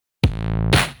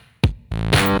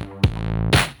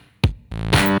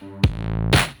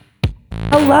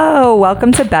Hello,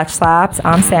 welcome to Betch Slaps.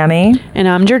 I'm Sammy. And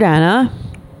I'm Jordana.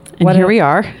 And here we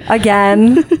are.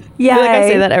 Again. Yeah. I feel like I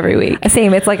say that every week.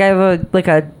 Same. It's like I have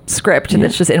a script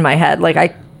that's just in my head. Like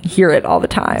I hear it all the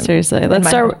time. Seriously. Let's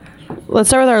start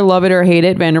with our love it or hate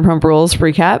it Vanderpump Rules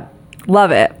recap.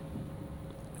 Love it.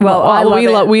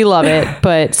 Well, we love it,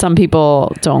 but some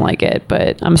people don't like it.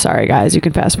 But I'm sorry, guys. You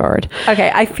can fast forward.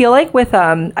 Okay, I feel like with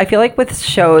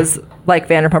shows like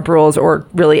Vanderpump Rules or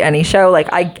really any show, like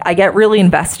I get really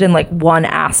invested in like one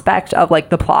aspect of like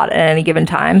the plot at any given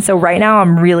time. So right now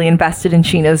I'm really invested in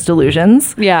Scheana's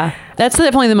delusions. Yeah, that's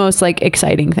definitely the most like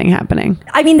exciting thing happening.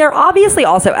 I mean, they're obviously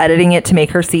also editing it to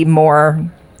make her seem more.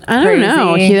 I don't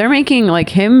know. They're making like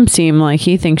him seem like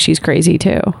he thinks she's crazy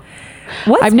too.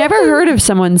 I've never heard of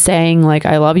someone saying like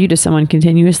I love you to someone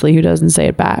continuously who doesn't say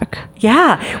it back.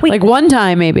 Yeah. Wait, like one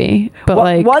time maybe, but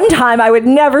like one time I would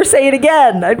never say it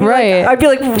again. I'd be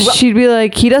like she'd be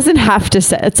like, he doesn't have to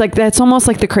say. It's like that's almost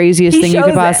like the craziest thing you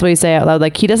could possibly say out loud.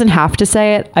 Like he doesn't have to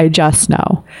say it. I just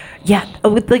know. Yeah,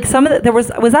 with like some of was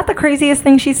that the craziest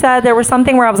thing she said? There was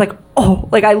something where I was like, oh,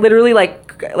 like I literally like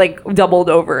doubled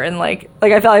over and like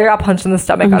I felt like I got punched in the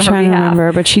stomach on her behalf. I'm trying to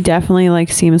remember, but she definitely like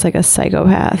seems like a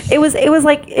psychopath. It was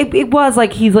like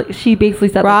she basically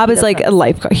said Rob is like a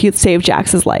life. He saved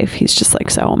Jax's life. He's just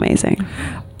like so amazing.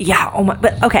 Yeah. Oh my.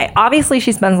 But okay. Obviously,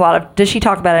 she spends a lot of. Does she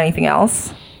talk about anything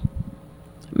else?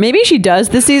 Maybe she does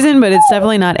this season, but it's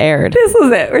definitely not aired. This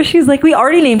was it, where she's like, we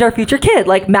already named our future kid,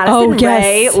 like Madison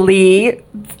Ray, Lee,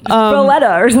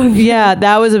 Valletta or something. Yeah,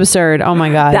 that was absurd. Oh my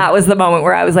God. That was the moment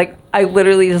where I was like, I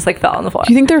literally just like fell on the floor.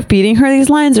 Do you think they're feeding her these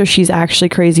lines or she's actually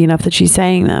crazy enough that she's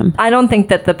saying them? I don't think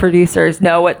that the producers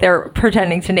know what they're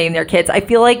pretending to name their kids. I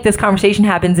feel like this conversation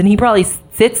happens and he probably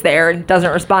sits there and doesn't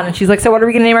respond. And she's like, so what are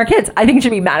we going to name our kids? I think it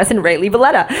should be Madison Ray Lee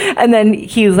Valletta. And then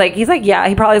he's like, yeah,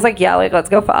 he probably is like, yeah, like, let's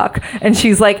go fuck. And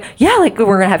she's like, yeah, like we're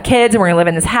going to have kids and we're going to live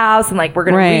in this house. And like, we're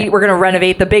going to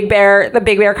renovate the Big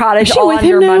Bear cottage all on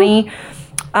your money.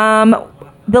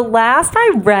 The last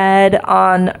I read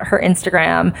on her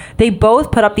Instagram, they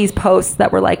both put up these posts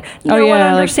that were like, no one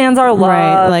understands our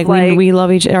love. Right, like we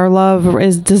love each. Our love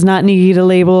does not need a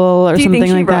label or something like that. Do you think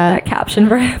she wrote that caption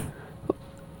for him?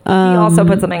 He also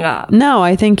put something up. No,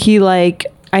 I think he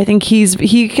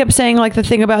kept saying like the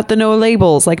thing about the no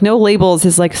labels. Like no labels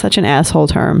is like such an asshole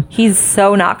term. He's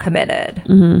so not committed.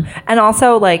 Mm-hmm. And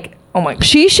also like, oh my God.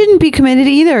 She shouldn't be committed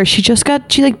either. She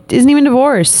isn't even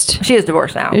divorced. She is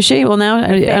divorced now. Is she? Well, now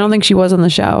I don't think she was on the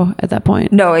show at that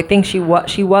point. No, I think she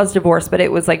was divorced, but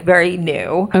it was like very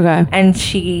new. Okay. And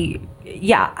okay.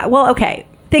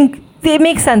 It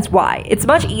makes sense why. It's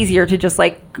much easier to just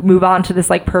like move on to this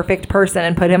like perfect person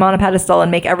and put him on a pedestal and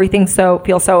make everything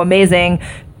feel so amazing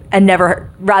and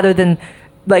rather than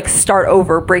like start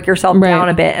over, break yourself down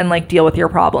a bit and like deal with your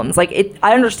problems. Like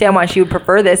I understand why she would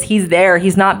prefer this. He's there.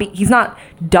 He's not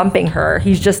dumping her.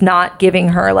 He's just not giving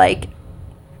her like.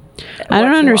 I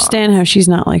don't understand how she's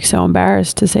not like so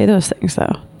embarrassed to say those things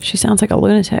though. She sounds like a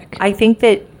lunatic. I think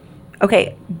that,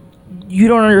 okay, you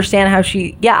don't understand how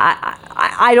she,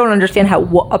 I don't understand how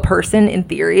a person in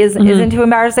theory isn't too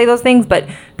embarrassed to say those things. But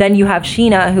then you have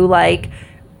Scheana who like,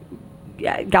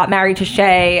 got married to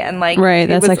Shay and like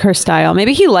that's like her style.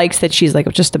 Maybe he likes that she's like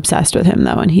just obsessed with him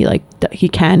though, and he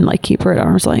can like keep her at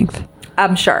arm's length.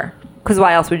 I'm sure, because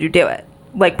why else would you do it?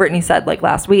 Like Brittany said like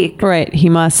last week, right? He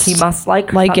must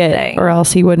like it, or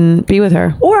else he wouldn't be with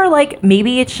her. Or like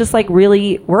maybe it's just like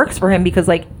really works for him because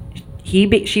like she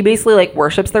basically like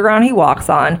worships the ground he walks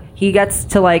on. He gets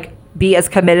to like be as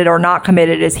committed or not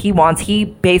committed as he wants. He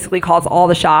basically calls all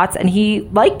the shots, and he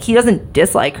doesn't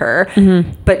dislike her,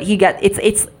 but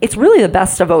it's really the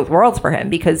best of both worlds for him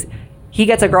because he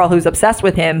gets a girl who's obsessed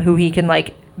with him, who he can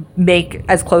like make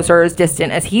as close or as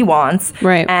distant as he wants,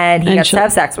 right? And he gets to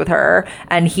have sex with her,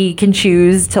 and he can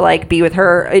choose to like be with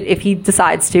her if he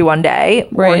decides to one day,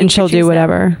 right? And she'll do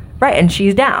whatever, right? And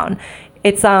she's down.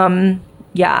 It's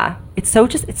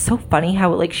it's so funny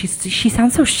how like she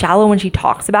sounds so shallow when she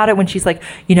talks about it, when she's like,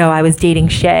 I was dating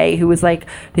Shay, who was like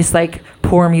this like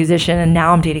poor musician, and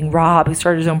now I'm dating Rob, who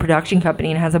started his own production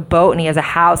company and has a boat and he has a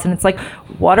house, and it's like,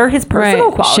 what are his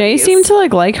personal qualities? Shay seemed to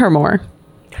like her more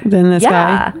than this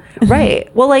guy.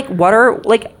 Right. Well, like what are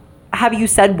like, have you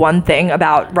said one thing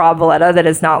about Rob Valletta that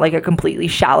is not like a completely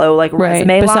shallow like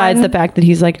resume besides line? The fact that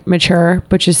he's like mature,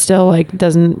 but just still like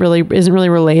isn't really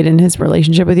relayed in his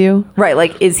relationship with you? Right.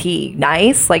 Like, is he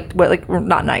nice? Like, what? Like,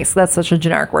 not nice. That's such a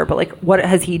generic word. But like, what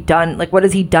has he done? Like, what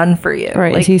has he done for you?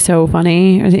 Right. Like, is he so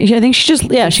funny? I think she just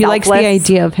she likes the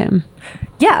idea of him.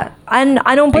 Yeah, and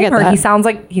I don't blame her. That. He sounds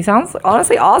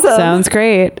honestly awesome. Sounds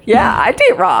great. Yeah, I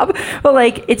date Rob, but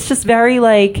like, it's just very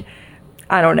like,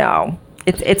 I don't know.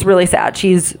 It's really sad.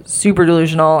 She's super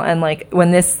delusional, and like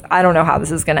when this, I don't know how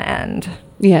this is going to end.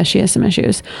 Yeah, she has some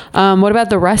issues. What about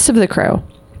the rest of the crew?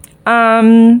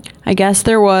 I guess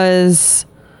there was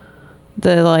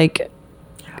the like,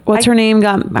 what's her name?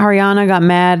 Ariana got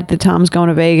mad that Tom's going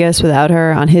to Vegas without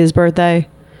her on his birthday.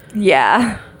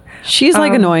 Yeah, she's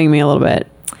like annoying me a little bit.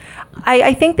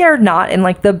 I think they're not in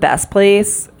like the best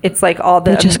place. It's like all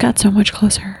the they just got so much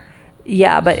closer.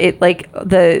 Yeah, but it like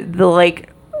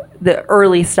the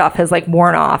early stuff has like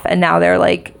worn off, and now they're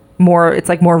like more, it's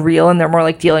like more real, and they're more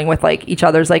like dealing with like each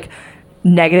other's like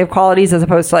negative qualities as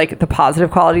opposed to like the positive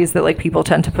qualities that like people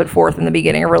tend to put forth in the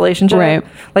beginning of a relationship. Right.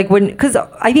 Like because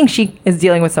I think she is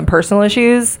dealing with some personal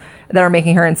issues that are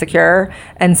making her insecure,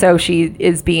 and so she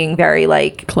is being very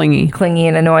like clingy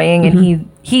and annoying. Mm-hmm.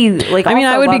 And he like, I mean,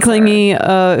 I would be clingy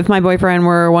if my boyfriend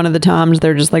were one of the Toms.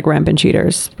 They're just like rampant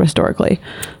cheaters historically,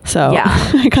 so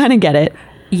yeah. I kind of get it.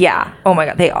 Yeah. Oh my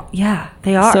God. They are. Yeah,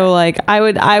 they are. So like, I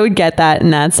would get that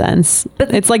in that sense.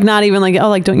 But it's like not even like, oh,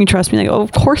 like, don't you trust me? Like, oh,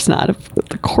 of course not.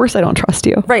 Of course I don't trust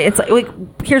you. Right. It's like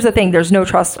here's the thing. There's no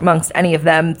trust amongst any of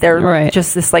them. They're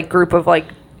just this like group of like,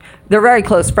 they're very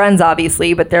close friends,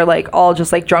 obviously, but they're like all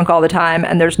just like drunk all the time,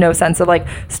 and there's no sense of like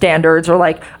standards or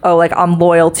like, oh, like I'm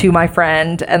loyal to my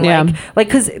friend, and like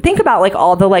because think about like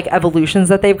all the like evolutions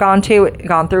that they've gone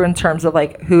through in terms of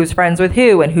like who's friends with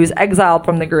who, and who's exiled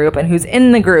from the group, and who's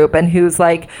in the group, and who's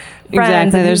like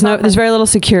friends. Exactly. There's very little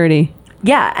security.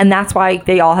 Yeah, and that's why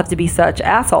they all have to be such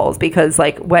assholes, because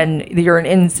like when you're in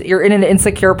an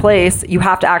insecure place, you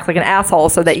have to act like an asshole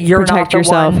so that you're protect not the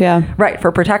yourself, one, yeah, right,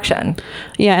 for protection.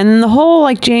 Yeah, and the whole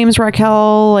like James,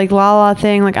 Raquel, like Lala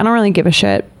thing, like I don't really give a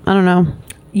shit. I don't know.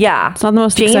 Yeah, it's not the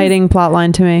most exciting plot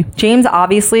line to me. James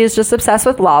obviously is just obsessed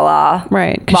with Lala,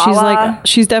 right? Because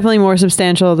she's definitely more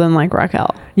substantial than like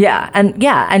Raquel. Yeah,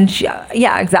 and she,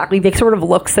 exactly. They sort of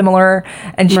look similar,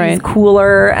 and she's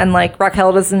cooler, and like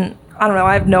Raquel doesn't. I don't know.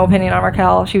 I have no opinion on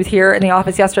Raquel. She was here in the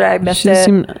office yesterday. I missed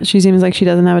it. She seems like she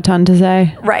doesn't have a ton to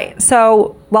say. Right.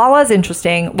 So Lala's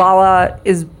interesting. Lala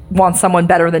wants someone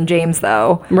better than James,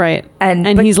 though. Right.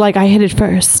 And he's like, I hit it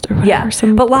first. Yeah.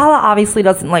 But Lala obviously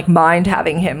doesn't like mind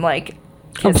having him like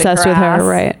obsessed with her.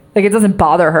 Right. Like it doesn't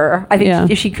bother her. I think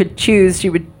if she could choose,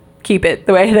 she would keep it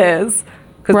the way it is.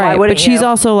 Right, but she's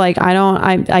also like,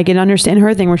 I can understand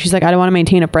her thing where she's like, I don't want to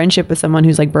maintain a friendship with someone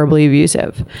who's like verbally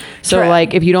abusive. So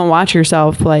like, if you don't watch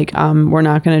yourself, like, we're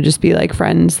not going to just be like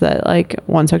friends that like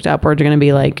once hooked up, we're going to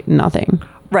be like nothing.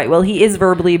 Right. Well, he is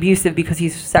verbally abusive because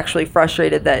he's sexually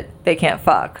frustrated that they can't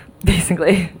fuck,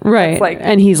 basically. Right. Like,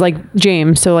 and he's like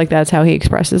James, so like that's how he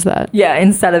expresses that. Yeah.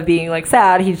 Instead of being like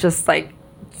sad, he's just like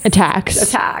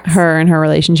attacks her and her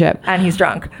relationship, and he's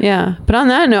drunk. Yeah, but on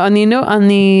that note, on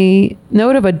the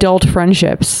note of adult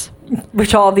friendships,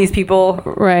 which all of these people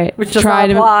which just try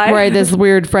to apply. This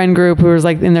weird friend group who was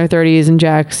like in their 30s, and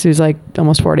Jax who's like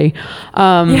almost 40,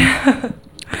 and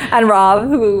Rob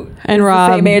who is the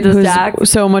same age as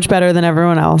Jax, so much better than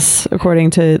everyone else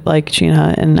according to like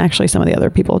Sheena and actually some of the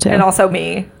other people too, and also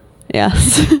me.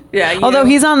 Yes. Yeah. Although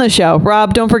he's on the show.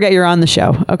 Rob, don't forget you're on the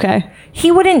show, okay?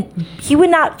 He would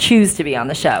not choose to be on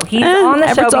the show. He's on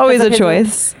the show. It's always a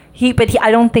choice.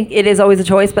 I don't think it is always a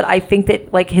choice, but I think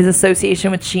that like his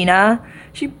association with Sheena,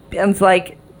 it's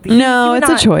like no, it's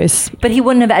a choice. But he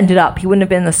wouldn't have ended up. He wouldn't have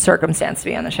been in the circumstance to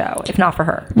be on the show if not for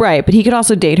her. Right, but he could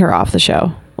also date her off the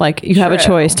show. Like you have a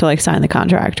choice to like sign the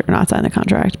contract or not sign the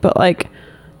contract. But like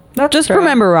just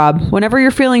remember, Rob, whenever you're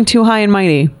feeling too high and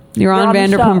mighty, you're on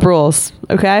Vanderpump Rules,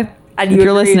 okay? And if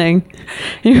you're listening,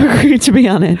 you agreed to be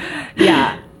on it.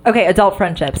 Yeah. Okay, adult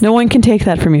friendships. No one can take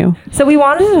that from you. So we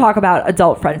wanted to talk about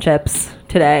adult friendships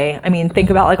today. I mean, think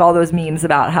about like all those memes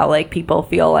about how like people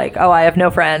feel like, oh, I have no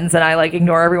friends, and I like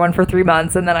ignore everyone for 3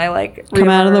 months, and then I like come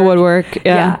out of the woodwork.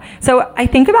 Yeah. So I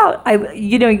think about I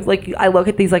look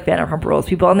at these like Vanderpump Rules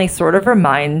people, and they sort of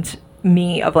remind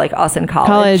me of like us in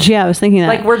college. Yeah, I was thinking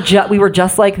that. Like we were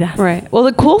just like that. Right. Well,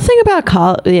 the cool thing about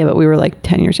college, but we were like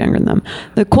 10 years younger than them.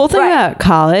 The cool thing about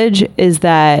college is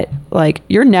that like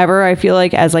you're never, I feel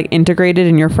like, as like integrated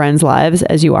in your friends' lives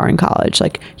as you are in college.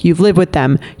 Like you live with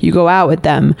them, you go out with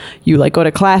them, you like go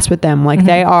to class with them. Like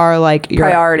they are like your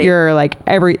priority. You're like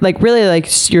really like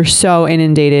you're so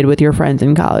inundated with your friends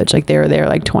in college. Like they're there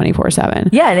like 24/7.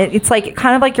 Yeah, and it's like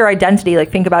kind of like your identity. Like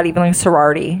think about even like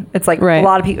sorority. It's like a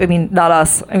lot of people. I mean, not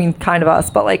us. I mean, kind of us,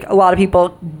 but like a lot of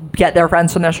people get their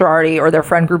friends from their sorority, or their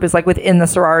friend group is like within the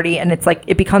sorority, and it's like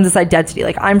it becomes this identity.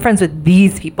 Like, I'm friends with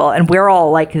these people, and we're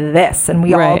all like this, and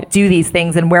we all do these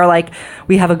things, and we're like,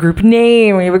 we have a group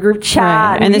name, we have a group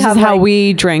chat, and this is how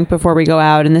we drink before we go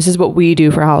out, and this is what we do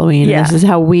for Halloween, and this is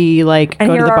how we like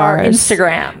go to the bars.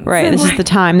 Instagram, this is the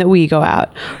time that we go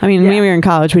out. I mean, when we were in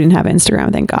college, we didn't have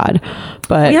Instagram, thank God,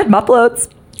 but we had Muploads.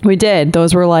 We did.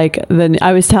 Those were like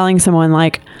I was telling someone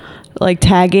like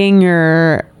tagging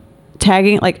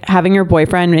like having your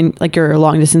boyfriend and like your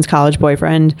long distance college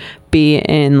boyfriend be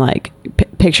in like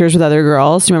pictures with other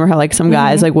girls. Do you remember how like some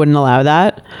guys like wouldn't allow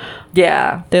that?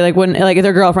 Yeah. They like wouldn't, like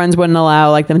their girlfriends wouldn't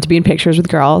allow like them to be in pictures with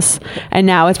girls. And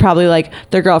now it's probably like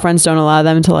their girlfriends don't allow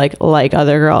them to like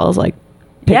other girls like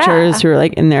pictures who are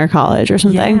like in their college or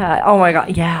something. Yeah. Oh my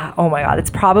God. Yeah. Oh my God.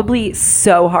 It's probably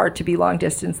so hard to be long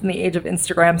distance in the age of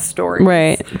Instagram stories.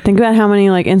 Right. Think about how many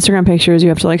like Instagram pictures you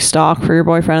have to like stalk for your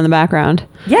boyfriend in the background.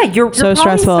 Yeah. You're so probably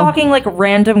stressful. Stalking like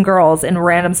random girls in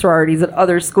random sororities at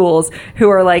other schools who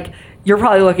are like, you're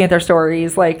probably looking at their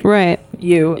stories like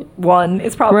one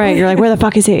is probably right. You're like, where the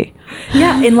fuck is he?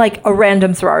 Yeah, in like a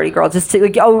random sorority girl, just to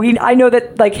like, I know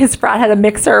that like his frat had a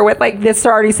mixer with like this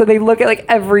sorority, so they look at like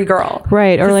every girl.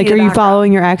 Right, or like, are you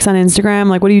following your ex on Instagram?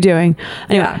 Like, what are you doing?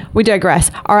 Anyway, we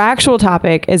digress. Our actual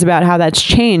topic is about how that's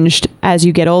changed as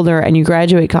you get older and you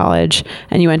graduate college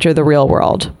and you enter the real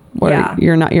world, where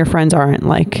your friends aren't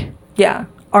like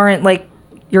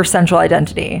your central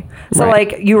identity. So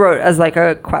like you wrote as like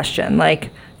a question,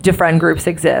 like, do friend groups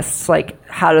exist? Like,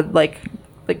 how did like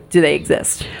do they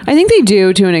exist? I think they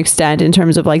do to an extent, in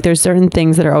terms of like there's certain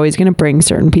things that are always going to bring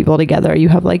certain people together. You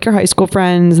have like your high school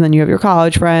friends, and then you have your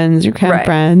college friends, your camp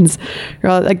friends. You're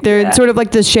all, like they're sort of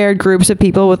like the shared groups of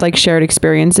people with like shared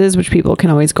experiences, which people can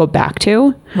always go back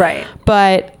to. Right.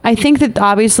 But I think that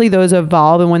obviously those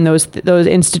evolve, and when those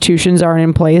institutions aren't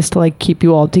in place to like keep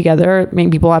you all together, I mean,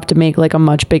 people have to make like a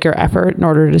much bigger effort in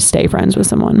order to stay friends with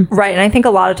someone. Right. And I think a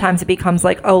lot of times it becomes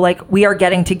like, oh, like we are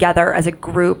getting together as a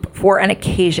group for an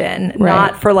occasion,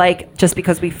 not for like just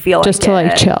because we feel just to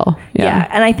like chill. Yeah.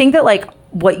 And I think that like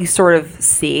what you sort of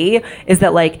see is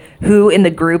that like who in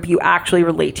the group you actually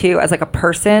relate to as like a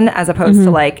person, as opposed to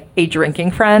like a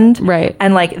drinking friend. Right.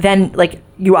 And like then like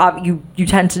you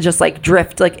tend to just like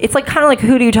drift. Like it's like kind of like,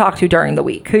 who do you talk to during the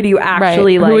week? Who do you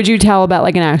actually like? Who would you tell about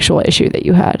like an actual issue that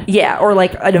you had? Yeah. Or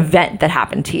like an event that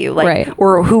happened to you. Like,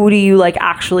 or who do you like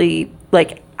actually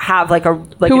like have like a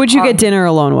like who would you get dinner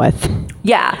alone with?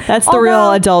 Yeah. That's the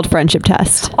real adult friendship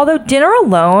test. Although dinner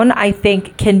alone, I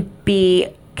think can be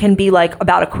like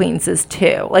about acquaintances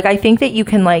too. Like I think that you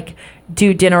can like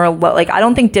do dinner alone. Like I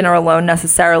don't think dinner alone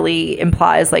necessarily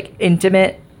implies like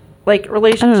intimate like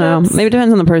relationships. I don't know. Maybe it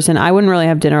depends on the person. I wouldn't really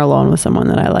have dinner alone with someone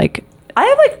that I like. I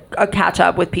have like a catch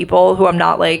up with people who I'm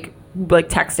not like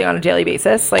texting on a daily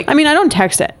basis. Like, I mean, I don't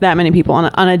text that many people on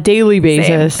a daily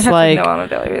basis. Like, no, on a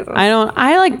daily basis. I don't.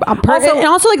 I like and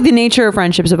also like the nature of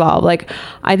friendships evolve. Like,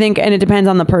 I think, and it depends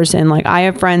on the person. Like, I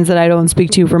have friends that I don't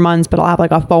speak to for months, but I'll have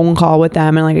like a phone call with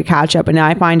them and like a catch up, and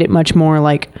I find it much more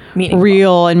like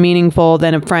real and meaningful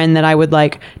than a friend that I would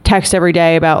like text every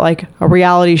day about like a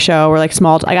reality show or like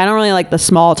small. Like, I don't really like the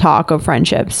small talk of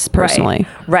friendships personally.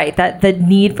 Right. That the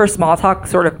need for small talk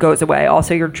sort of goes away.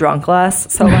 Also, you're drunk less,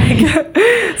 so like.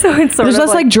 So it's sort of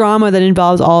less like drama that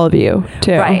involves all of you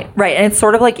too. Right. And it's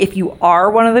sort of like if you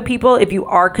are one of the people, if you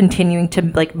are continuing to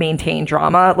like maintain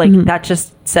drama, like that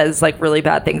just says like really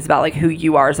bad things about like who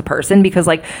you are as a person. Because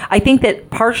like I think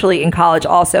that partially in college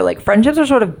also like friendships are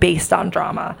sort of based on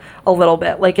drama a little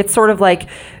bit. Like it's sort of like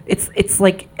it's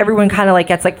like everyone kind of like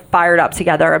gets like fired up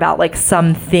together about like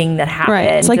something that happened. Right.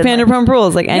 It's like Vanderpump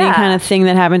Rules. Like any kind of thing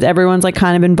that happens, everyone's like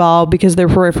kind of involved because they're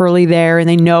peripherally there and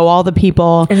they know all the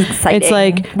people. It's exciting. It's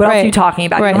like what else are you talking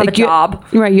about? Right. You don't have a job.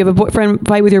 Right. You have a boyfriend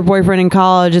fight with your boyfriend in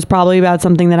college. It's probably about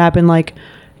something that happened like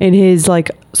in his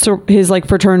like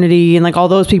fraternity, and like all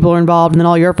those people are involved, and then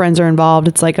all your friends are involved.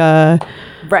 It's like a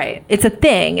it's a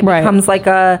thing. It becomes like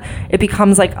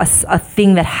a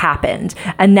thing that happened.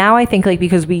 And now I think like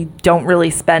because we don't really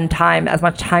spend as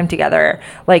much time together,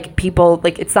 like people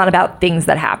like it's not about things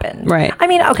that happened. Right. I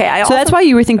mean, okay. So that's why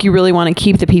you think you really want to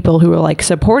keep the people who are like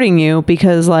supporting you,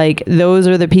 because like those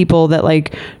are the people that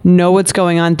like know what's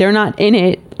going on. They're not in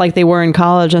it like they were in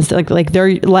college, and like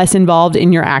they're less involved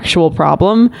in your actual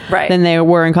problem than they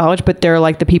were in college, but they're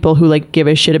like the people who like give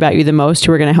a shit about you the most,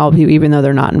 who are going to help you even though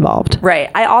they're not involved. Right.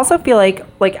 I also feel like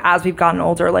as we've gotten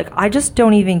older, like I just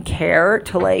don't even care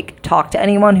to like talk to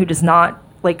anyone who does not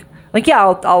like yeah,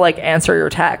 I'll like answer your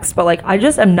text, but like I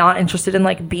just am not interested in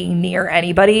like being near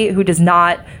anybody who does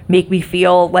not make me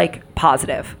feel like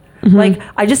positive. Like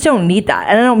I just don't need that.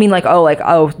 And I don't mean like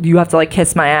oh you have to like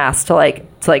kiss my ass to like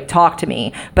to like talk to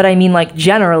me, but I mean like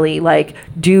generally, like,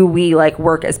 do we like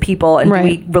work as people, and do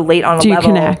we relate on a level? Do you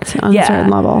connect on a certain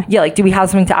level? Yeah, like, do we have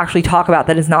something to actually talk about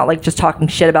that is not like just talking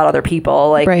shit about other people?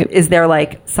 Like, is there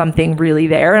like something really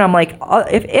there? And I'm like,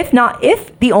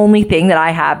 if the only thing that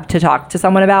I have to talk to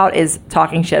someone about is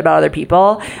talking shit about other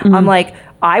people, I'm like,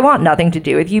 I want nothing to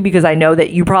do with you, because I know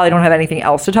that you probably don't have anything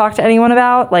else to talk to anyone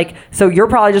about. Like, so you're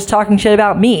probably just talking shit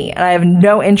about me, and I have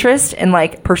no interest in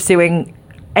like pursuing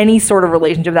any sort of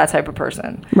relationship with that type of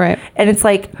person. Right. And it's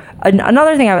like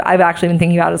another thing I've actually been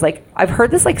thinking about is like, I've heard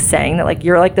this like saying that like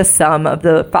you're like the sum of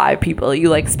the 5 people you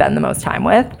like spend the most time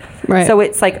with. Right. So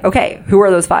it's like, okay, who are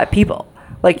those 5 people?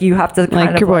 Like, you have to kind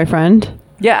like of your boyfriend.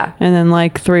 Yeah. And then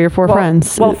like 3 or 4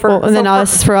 friends. And then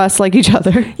us for us, like each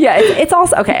other. Yeah. It's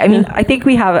also, okay. I mean, I think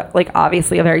we have like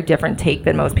obviously a very different take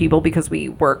than most people, because we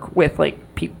work with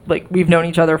like people, like we've known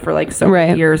each other for like so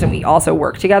many years, and we also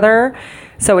work together.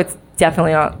 So it's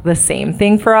definitely not the same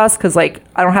thing for us, because like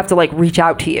I don't have to like reach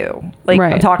out to you. Like,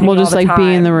 I'm talking to you all the time. We'll just like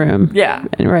be in the room. Yeah.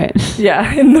 Right.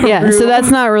 Yeah. In the room. So that's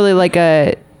not really like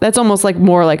that's almost like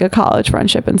more like a college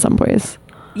friendship in some ways.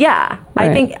 Yeah,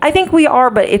 right. I think we are,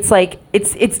 but it's like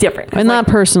it's different. And not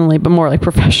personally, but more like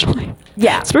professionally.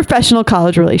 Yeah, it's a professional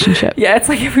college relationship. Yeah, it's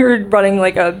like if we were running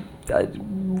like a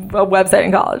website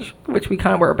in college, which we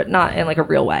kind of were, but not in like a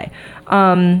real way.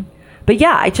 But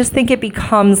yeah, I just think it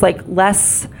becomes like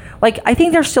less, like, I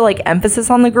think there's still like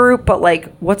emphasis on the group, but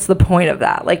like, what's the point of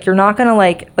that? Like, you're not gonna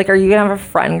like, are you gonna have a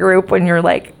friend group when you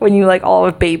like all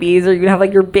have babies, or you gonna have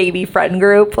like your baby friend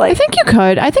group? Like, I think you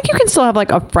could. I think you can still have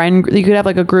like a friend. You could have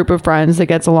like a group of friends that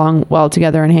gets along well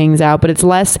together and hangs out, but it's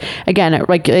less, again,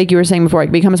 like you were saying before,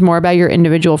 it becomes more about your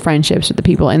individual friendships with the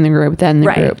people in the group than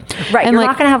the group. Right. And you're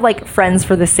like, not gonna have like friends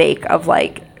for the sake of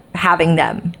like having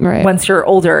them once you're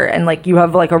older and like you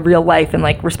have like a real life and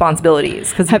like responsibilities,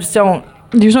 because you just don't.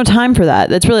 There's no time for that.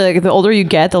 That's really like, the older you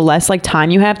get, the less like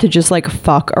time you have to just like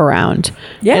fuck around.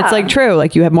 Yeah, it's like true.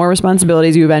 Like, you have more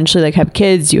responsibilities. You eventually like have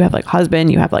kids. You have like husband.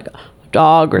 You have like a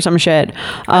dog or some shit.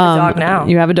 I have a dog now.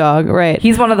 You have a dog, right?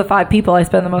 He's one of the 5 people I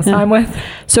spend the most time with.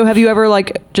 So have you ever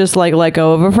like just like let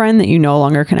go of a friend that you no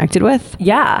longer connected with?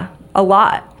 Yeah, a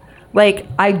lot. Like,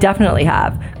 I definitely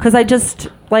have, because I just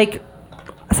like,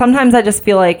 sometimes I just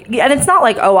feel like, and it's not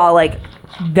like, oh, I'll like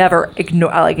never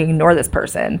ignore this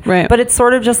person, right? But it's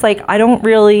sort of just like, I don't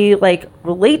really like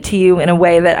relate to you in a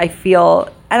way that I feel,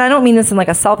 and I don't mean this in like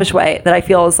a selfish way, that I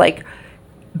feel is like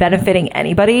benefiting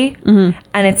anybody. And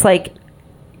it's like,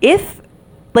 if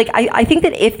like, I think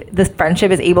that if the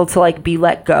friendship is able to like be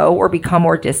let go or become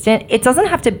more distant, it doesn't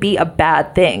have to be a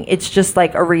bad thing. It's just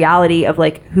like a reality of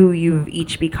like who you've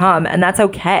each become, and that's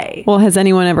okay. Well, has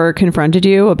anyone ever confronted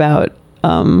you about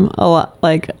a lot,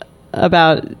 like,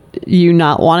 about you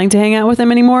not wanting to hang out with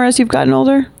them anymore as you've gotten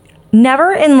older?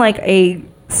 Never in like a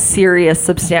serious,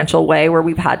 substantial way where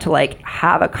we've had to like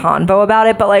have a convo about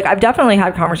it, but like I've definitely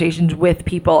had conversations with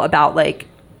people about like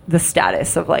the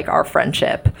status of like our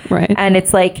friendship, right? And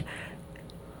it's like,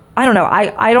 I don't know,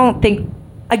 I don't think,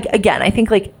 again, I think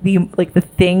like the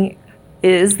thing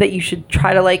is that you should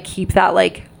try to like keep that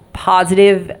like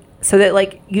positive, so that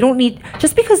like you don't need,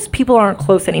 just because people aren't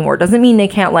close anymore doesn't mean they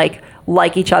can't like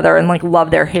each other and like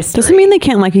love their history. Doesn't mean they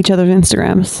can't like each other's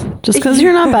Instagrams. Just because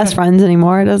you're not best friends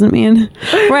anymore, it doesn't mean.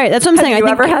 Right, that's what I'm saying. Have you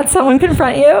ever had someone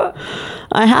confront you?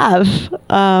 I have.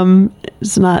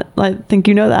 It's not, I think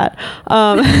you know that.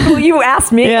 Well, you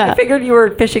asked me. Yeah. I figured you were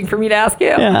fishing for me to ask you.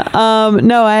 Yeah.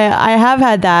 No, I have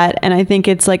had that, and I think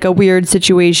it's like a weird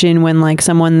situation when like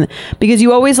someone, because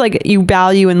you always like, you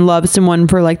value and love someone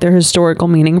for like their historical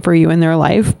meaning for you in their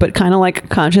life, but kind of like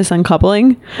conscious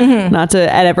uncoupling. Not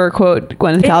to ever quote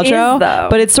Gwyneth Paltrow,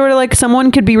 but it's sort of like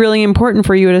someone could be really important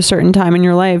for you at a certain time in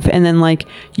your life, and then like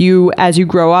you, as you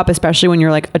grow up, especially when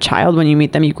you're like a child, when you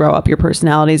meet them, you grow up, your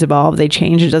personalities evolve, they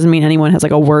change. It doesn't mean anyone has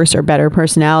like a worse or better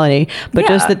personality, but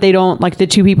just that they don't, like, the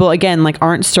two people again like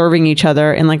aren't serving each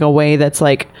other in like a way that's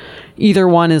like either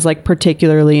one is like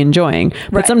particularly enjoying.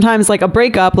 But sometimes like a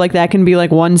breakup like that can be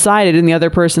like one-sided, and the other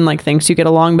person like thinks you get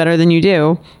along better than you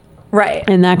do. Right.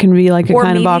 And that can be like a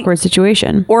kind of awkward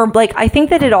situation. Or like, I think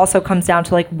that it also comes down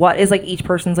to like, what is like each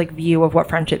person's like view of what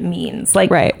friendship means. Like,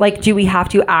 like, do we have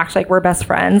to act like we're best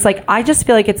friends? Like, I just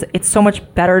feel like it's so much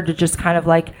better to just kind of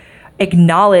like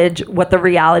acknowledge what the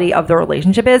reality of the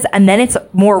relationship is, and then it's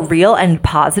more real and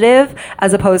positive,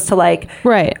 as opposed to like,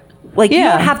 like you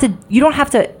don't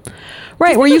have to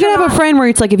Right, where you could have a friend where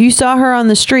it's like, if you saw her on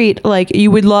the street, like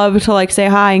you would love to like say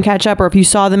hi and catch up, or if you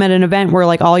saw them at an event where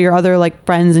like all your other like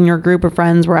friends in your group of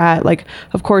friends were at, like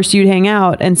of course you'd hang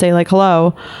out and say like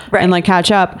hello and like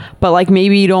catch up, but like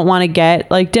maybe you don't want to get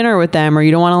like dinner with them, or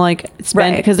you don't want to like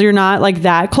spend, because you're not like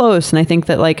that close. And I think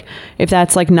that like if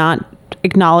that's like not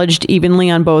acknowledged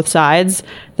evenly on both sides,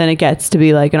 then it gets to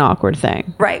be like an awkward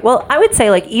thing. Right. Well, I would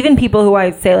say like even people who I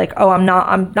say like, oh,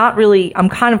 I'm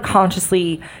kind of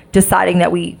consciously deciding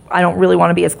that I don't really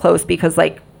want to be as close because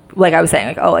like I was saying,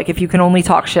 like, oh, like if you can only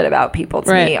talk shit about people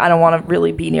to me, I don't want to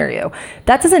really be near you.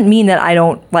 That doesn't mean that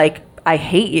I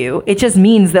hate you. It just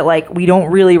means that like we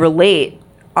don't really relate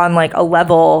on like a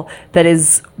level that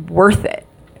is worth it.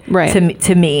 Right.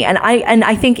 To me. And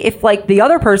I think if like the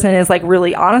other person is like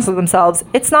really honest with themselves,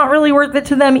 it's not really worth it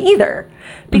to them either.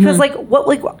 Because like what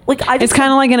like I just, it's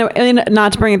kind of like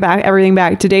not to bring it back, everything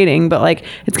back to dating, but like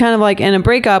it's kind of like in a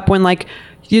breakup when like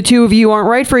the two of you aren't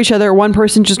right for each other, one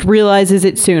person just realizes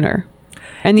it sooner.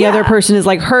 And the other person is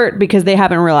like hurt because they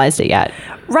haven't realized it yet.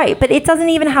 Right. But it doesn't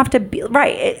even have to be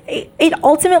right. It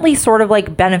ultimately sort of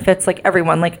like benefits like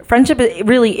everyone. Like friendship,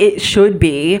 it should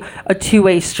be a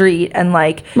two-way street. And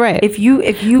like, if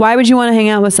you, why would you want to hang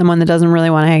out with someone that doesn't really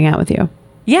want to hang out with you?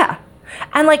 Yeah.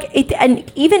 And like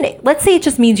and even let's say it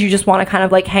just means you just want to kind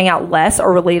of like hang out less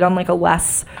or relate on like a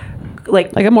less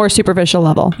like a more superficial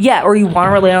level. Yeah. Or you want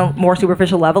to relate on a more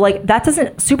superficial level. Like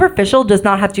superficial does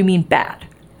not have to mean bad.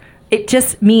 It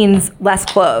just means less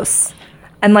close.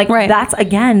 And like, that's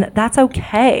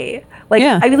okay. Like,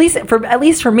 at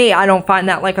least for me, I don't find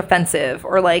that like offensive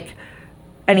or like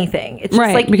anything. It's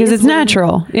just like, because it's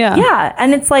natural. Yeah. Yeah.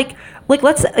 And it's like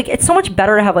it's so much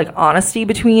better to have like honesty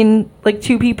between like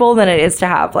two people than it is to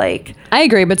have like. I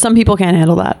agree, but some people can't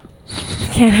handle that.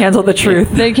 Can't handle the truth.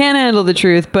 They can't handle the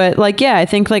truth. But like, I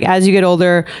think like as you get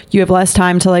older, you have less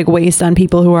time to like waste on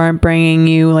people who aren't bringing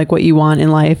you like what you want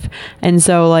in life. And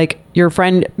so like your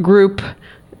friend group,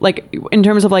 like in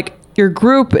terms of like your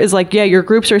group is like, your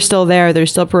groups are still there. They're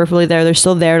still peripherally there. They're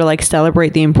still there to like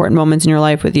celebrate the important moments in your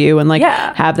life with you and like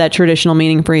have that traditional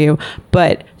meaning for you.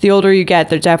 But the older you get,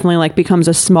 there definitely like becomes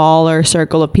a smaller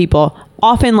circle of people,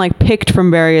 often like picked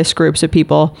from various groups of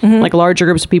people, like larger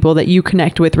groups of people that you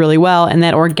connect with really well, and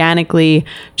that organically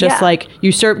just like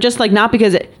you serve, just like not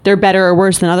because they're better or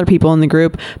worse than other people in the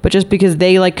group, but just because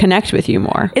they like connect with you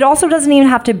more. It also doesn't even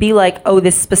have to be like, oh,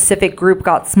 this specific group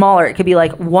got smaller. It could be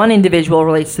like one individual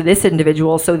relates to this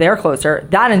individual, so they're closer.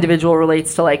 That individual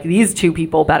relates to like these two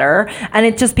people better, and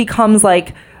it just becomes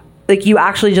like you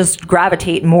actually just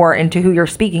gravitate more into who you're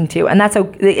speaking to. And that's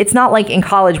it's not like in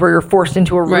college where you're forced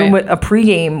into a room with a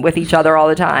pregame with each other all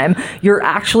the time. You're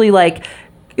actually like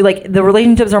the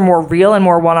relationships are more real and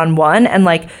more one-on-one. And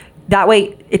like that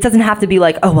way it doesn't have to be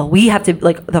like, oh, well, we have to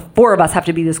like the four of us have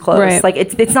to be this close. Like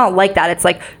it's not like that. It's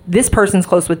like this person's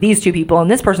close with these two people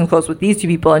and this person's close with these two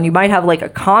people. And you might have like a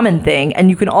common thing and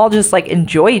you can all just like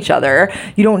enjoy each other.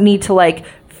 You don't need to like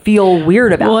feel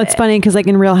weird about it. Well, it's funny because like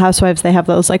in Real Housewives they have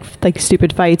those like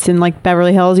stupid fights in like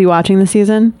Beverly Hills. You watching the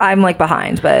season? I'm like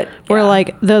behind, but where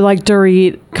like the like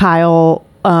Dorit, Kyle,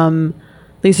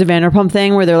 Lisa Vanderpump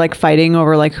thing where they're like fighting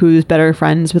over like who's better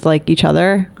friends with like each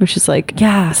other, which is like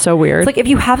so weird. It's like if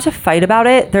you have to fight about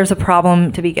it, there's a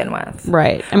problem to begin with.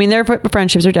 Right. I mean, their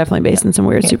friendships are definitely based on some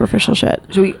weird superficial shit.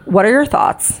 What are your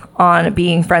thoughts on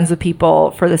being friends with people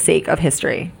for the sake of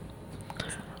history?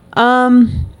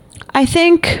 I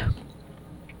think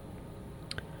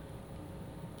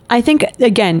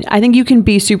again, I think you can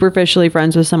be superficially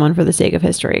friends with someone for the sake of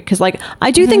history. Because like,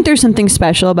 I do think there's something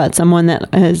special about someone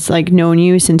that has like known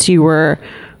you since you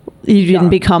didn't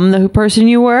become the person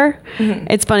you were.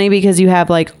 It's funny because you have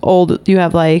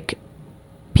like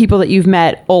people that you've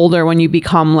met older when you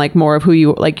become like more of who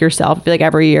you like yourself. I feel like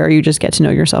every year you just get to know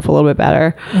yourself a little bit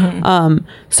better.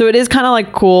 So it is kind of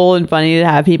like cool and funny to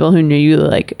have people who knew you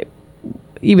like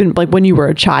even like when you were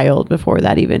a child before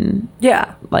that even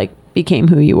like became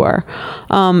who you were.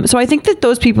 So I think that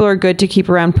those people are good to keep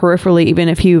around peripherally, even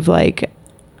if you've like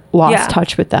lost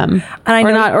touch with them,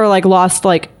 or like lost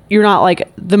like you're not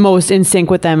like the most in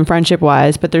sync with them friendship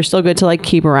wise, but they're still good to like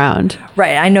keep around.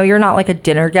 Right. I know you're not like a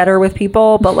dinner getter with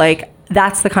people, but like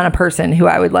that's the kind of person who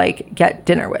I would like get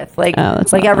dinner with, like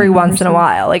every once in a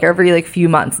while, like every like few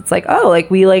months. It's like, oh, like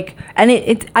we like, and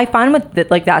it I find with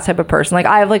like that type of person, like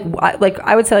I have like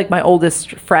I would say like my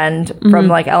oldest friend from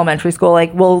like elementary school,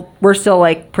 like we're still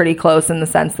like pretty close in the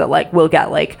sense that like we'll get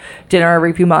like dinner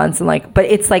every few months and like, but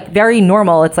it's like very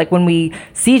normal. It's like when we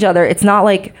see each other, it's not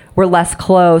like we're less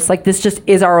close. Like this just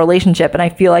is our relationship, and I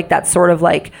feel like that's sort of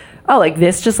like, oh, like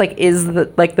this just like is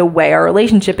the way our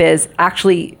relationship is,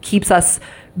 actually keeps us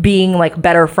being like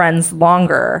better friends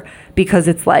longer because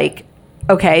it's like,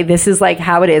 okay, this is like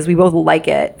how it is. We both like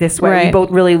it this way. Right. We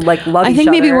both really like love each other. I think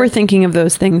maybe we're thinking of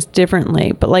those things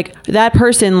differently, but like that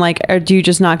person, like, do you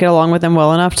just not get along with them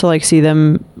well enough to like see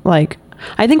them like,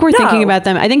 I think we're thinking about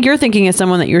them. I think you're thinking of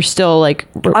someone that you're still like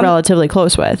relatively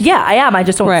close with. Yeah, I am. I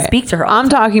just don't speak to her. I'm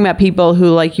talking about people who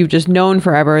like you've just known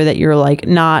forever that you're like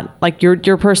not like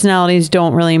your personalities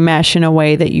don't really mesh in a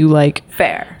way that you like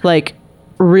fair. Like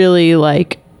really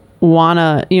like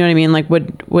wanna, you know what I mean? Like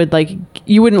would like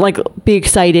you wouldn't like be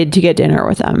excited to get dinner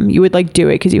with them. You would like do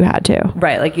it because you had to.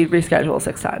 Right, like you'd reschedule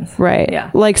 6 times. Right. Yeah.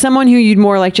 Like someone who you'd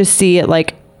more like just see at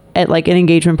like an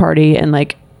engagement party and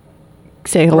like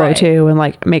say hello to and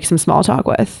like make some small talk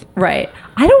with. Right.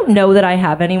 I don't know that I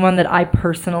have anyone that I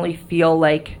personally feel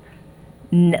like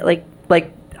I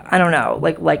don't know,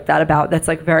 like that about. That's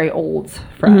like very old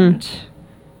friend.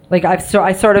 Like I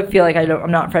sort of feel like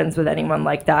I'm not friends with anyone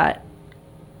like that.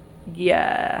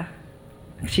 Yeah.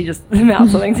 She just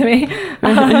mouthed something to me.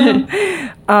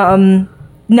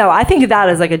 No, I think that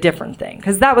is like a different thing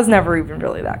because that was never even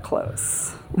really that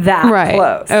close.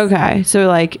 Close. Okay. So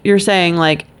like you're saying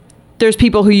like there's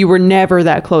people who you were never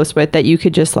that close with that you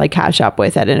could just like catch up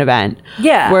with at an event.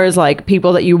 Yeah. Whereas like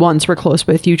people that you once were close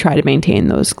with, you try to maintain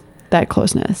that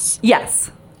closeness. Yes.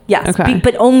 Okay.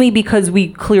 But only because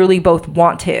we clearly both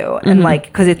want to and like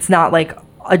because it's not like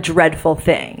a dreadful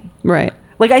thing. Right.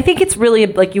 Like I think it's really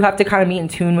like you have to kind of be in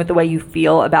tune with the way you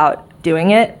feel about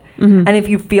doing it. And if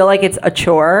you feel like it's a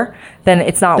chore, then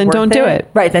it's not worth it. Then don't do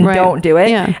it. Right. Then don't do it.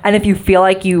 Yeah. And if you feel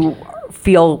like you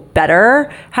feel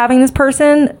better having this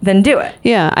person, then do it.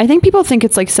 Yeah. I think people think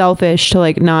it's like selfish to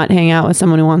like not hang out with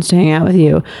someone who wants to hang out with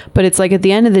you. But it's like at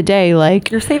the end of the day,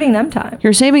 like you're saving them time.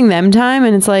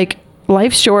 And it's like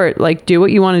life's short. Like do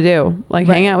what you want to do. Like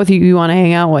hang out with who you want to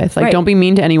hang out with. Like don't be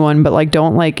mean to anyone, but like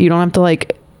you don't have to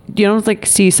like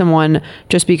see someone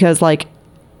just because like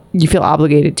you feel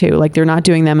obligated to. Like they're not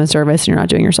doing them a service and you're not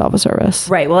doing yourself a service.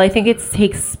 Right. Well, I think it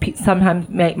takes sometimes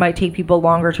might take people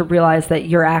longer to realize that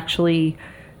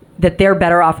that they're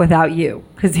better off without you.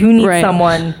 Because who needs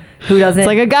someone who doesn't? It's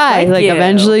like a guy. Like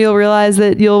eventually you'll realize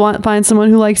that you'll find someone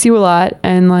who likes you a lot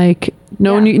and like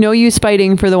no use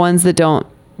fighting for the ones that don't.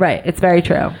 Right. It's very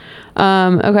true.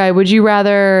 Okay. Would you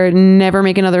rather never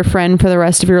make another friend for the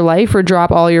rest of your life or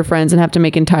drop all your friends and have to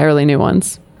make entirely new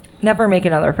ones? Never make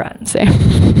another friend. Same.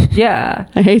 Yeah.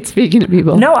 I hate speaking to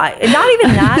people. No, not even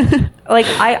that. Like,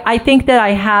 I think that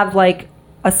I have, like,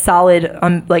 a solid,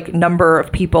 like, number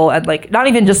of people and, like, not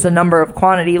even just a number of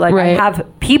quantity. Like, I have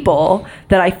people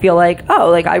that I feel like, oh,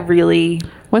 like, I really...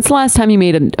 When's the last time you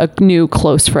made a new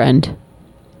close friend?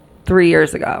 3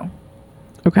 years ago.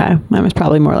 Okay. Mine was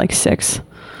probably more like 6.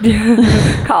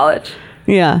 College.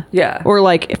 Yeah. Yeah. Or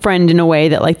like friend in a way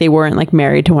that like they weren't like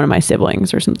married to one of my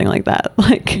siblings or something like that.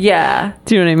 Like, yeah.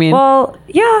 Do you know what I mean? Well,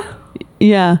 yeah.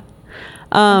 Yeah.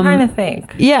 I'm trying to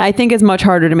think. Yeah, I think it's much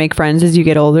harder to make friends as you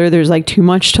get older. There's like too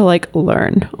much to like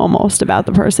learn almost about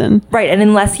the person. Right. And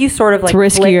unless you sort of like...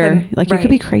 It's riskier. Like you could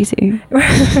be crazy. Well,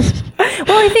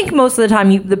 I think most of the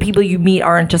time the people you meet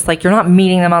aren't just like, you're not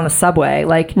meeting them on the subway.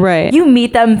 Like you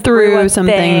meet them through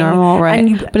something normal.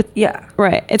 Right. Yeah.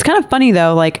 Right. It's kind of funny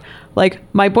though. Like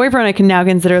my boyfriend I can now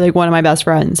consider like one of my best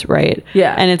friends. Right.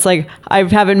 Yeah. And it's like, I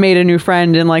haven't made a new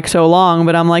friend in like so long,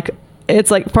 but I'm like,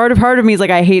 it's like part of me is like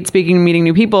I hate speaking and meeting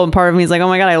new people, and part of me is like, oh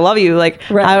my god, I love you. Like,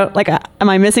 am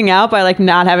I missing out by like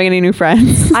not having any new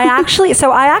friends? I actually,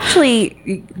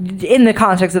 in the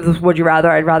context of this, would you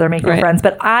rather? I'd rather make new friends,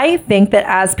 but I think that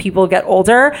as people get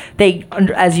older, they,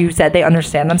 as you said, they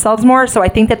understand themselves more. So I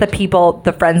think that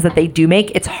the friends that they do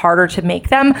make, it's harder to make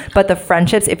them, but the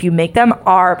friendships, if you make them,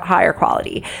 are higher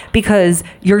quality because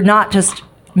you're not just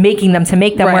making them to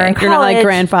make them. We're in college. You're not like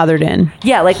grandfathered in.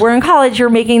 Yeah, like we're in college, you're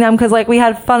making them because like we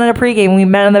had fun at a pregame, we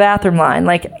met in the bathroom line.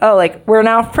 Like, oh, like we're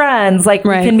now friends. Like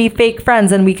we can be fake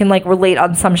friends and we can like relate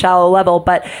on some shallow level.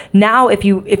 But now if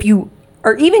you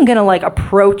are even gonna like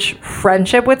approach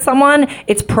friendship with someone,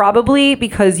 it's probably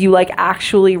because you like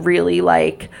actually really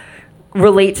like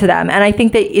relate to them. And I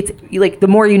think that it's like the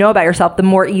more you know about yourself, the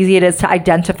more easy it is to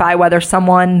identify whether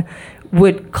someone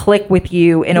would click with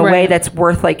you in a way that's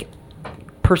worth like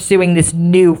pursuing this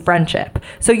new friendship.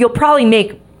 So you'll probably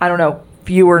make, I don't know,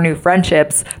 fewer new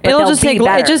friendships, but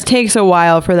it just takes a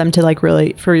while for them to like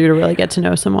really, for you to really get to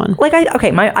know someone. Like I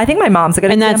think my mom's a good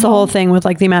example. And that's the whole thing with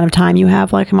like the amount of time you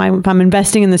have. Like if I'm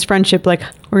investing in this friendship, like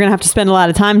we're gonna have to spend a lot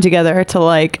of time together to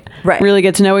like really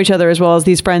get to know each other, as well as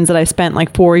these friends that I spent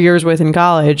like 4 years with in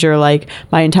college or like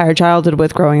my entire childhood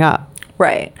with growing up.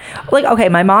 Right. Like, okay,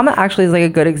 my mom actually is like a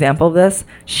good example of this.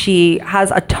 She has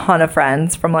a ton of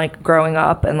friends from like growing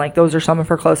up, and like those are some of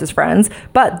her closest friends.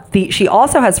 But she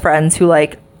also has friends who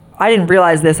like I didn't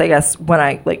realize this, I guess, when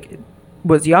I like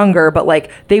was younger, but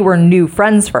like they were new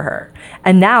friends for her.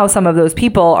 And now some of those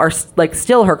people are like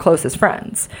still her closest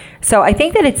friends. So I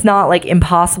think that it's not like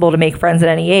impossible to make friends at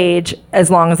any age, as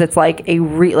long as it's like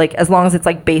as long as it's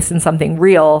like based in something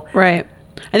real. Right.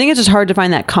 I think it's just hard to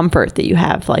find that comfort that you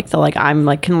have, like the like I'm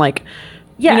like can like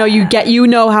Yeah. you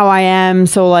know how I am,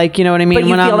 so like you know what I mean. But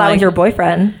you when feel I'm that like, with your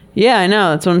boyfriend. Yeah, I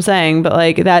know, that's what I'm saying. But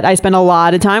like that, I spend a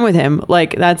lot of time with him.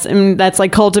 Like that's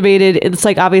like cultivated. It's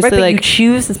like obviously Right, but like you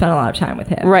choose to spend a lot of time with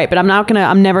him. right. But I'm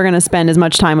never gonna spend as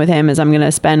much time with him as I'm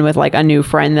gonna spend with like a new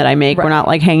friend that I make. Right. We're not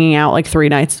like hanging out like 3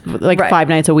 nights, like Right. 5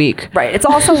 nights a week. Right. It's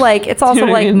also like know what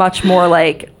I mean? much more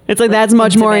like It's like that's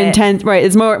much more intimate. intense, right?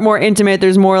 It's more intimate.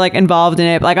 There's more like involved in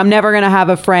it. Like I'm never gonna have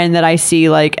a friend that I see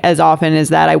like as often as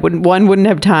that. I wouldn't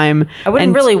have time. I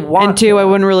wouldn't really want and 2, to. I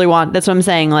wouldn't really want. That's what I'm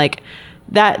saying. Like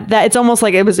that it's almost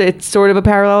like it's sort of a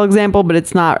parallel example, but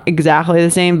it's not exactly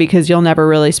the same because you'll never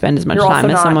really spend as much You're time also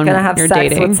as not someone gonna have you're sex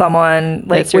dating. with someone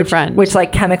like That's your friend. which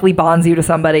like chemically bonds you to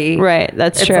somebody. Right,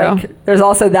 that's It's true. like, there's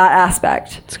also that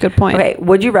aspect. It's a good point. Okay,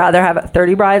 would you rather have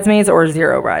 30 bridesmaids or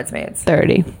 0 bridesmaids?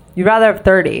 30. You'd rather have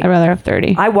 30. I'd rather have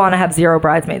 30. I want to have 0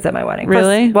 bridesmaids at my wedding.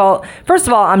 Really? First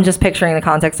of all, I'm just picturing the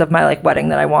context of my like wedding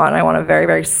that I want. I want a very,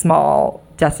 very small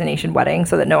destination wedding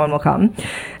so that no one will come.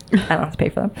 I don't have to pay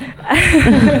for them.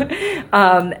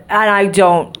 And I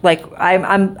don't like.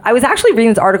 I was actually reading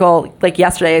this article like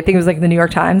yesterday. I think it was like the New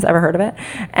York Times. Ever heard of it?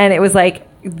 And it was like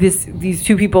these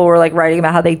 2 people were like writing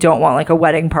about how they don't want like a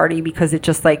wedding party because it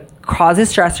just like causes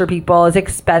stress for people. It's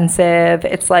expensive.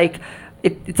 It's like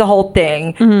it's a whole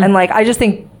thing. Mm-hmm. And like I just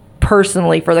think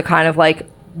personally, for the kind of like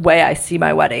way I see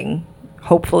my wedding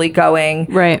hopefully going,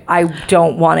 Right. I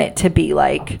don't want it to be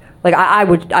like I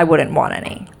wouldn't want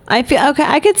any. I feel okay.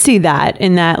 I could see that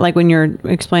in that, like when you're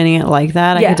explaining it like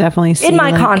that, I could definitely see in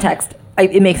my like, context.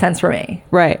 It makes sense for me.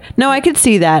 Right. No, I could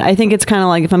see that. I think it's kind of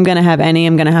like if I'm going to have any,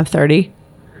 I'm going to have 30.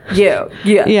 Yeah.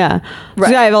 Yeah.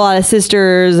 Right. So I have a lot of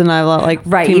sisters and I have a lot like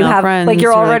Right. female You have friends. like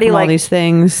you're who, already from all like these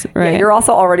things. Right. Yeah, you're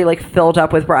also already like filled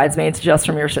up with bridesmaids just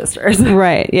from your sisters.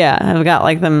 Right. Yeah. I've got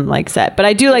like them like set, but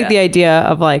I do like the idea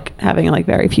of like having like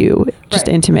very few just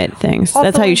Right. intimate things. Also,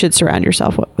 That's how you should surround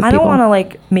yourself with people. I don't want to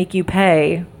like make you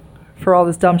pay for all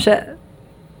this dumb shit.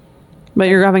 But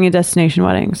you're having a destination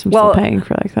wedding, so I'm still paying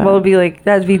for like that. Well, it'd be like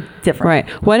that'd be different.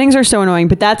 Right. Weddings are so annoying,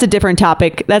 but that's a different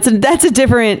topic. That's a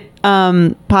different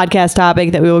podcast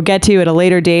topic that we will get to at a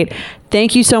later date.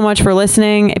 Thank you so much for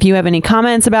listening. If you have any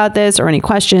comments about this or any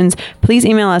questions, please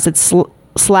email us at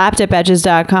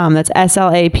slapped@betches.com. That's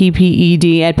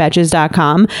SLAPPED at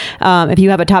betches.com. If you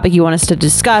have a topic you want us to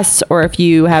discuss, or if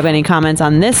you have any comments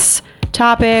on this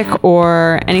topic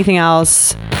or anything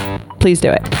else, please do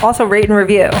it. Also, rate and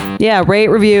review. Yeah, rate,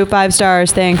 review, 5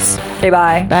 stars. Thanks. Okay,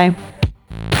 bye. Bye.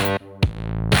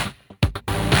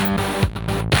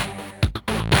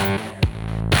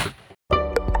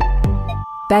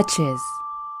 Betches.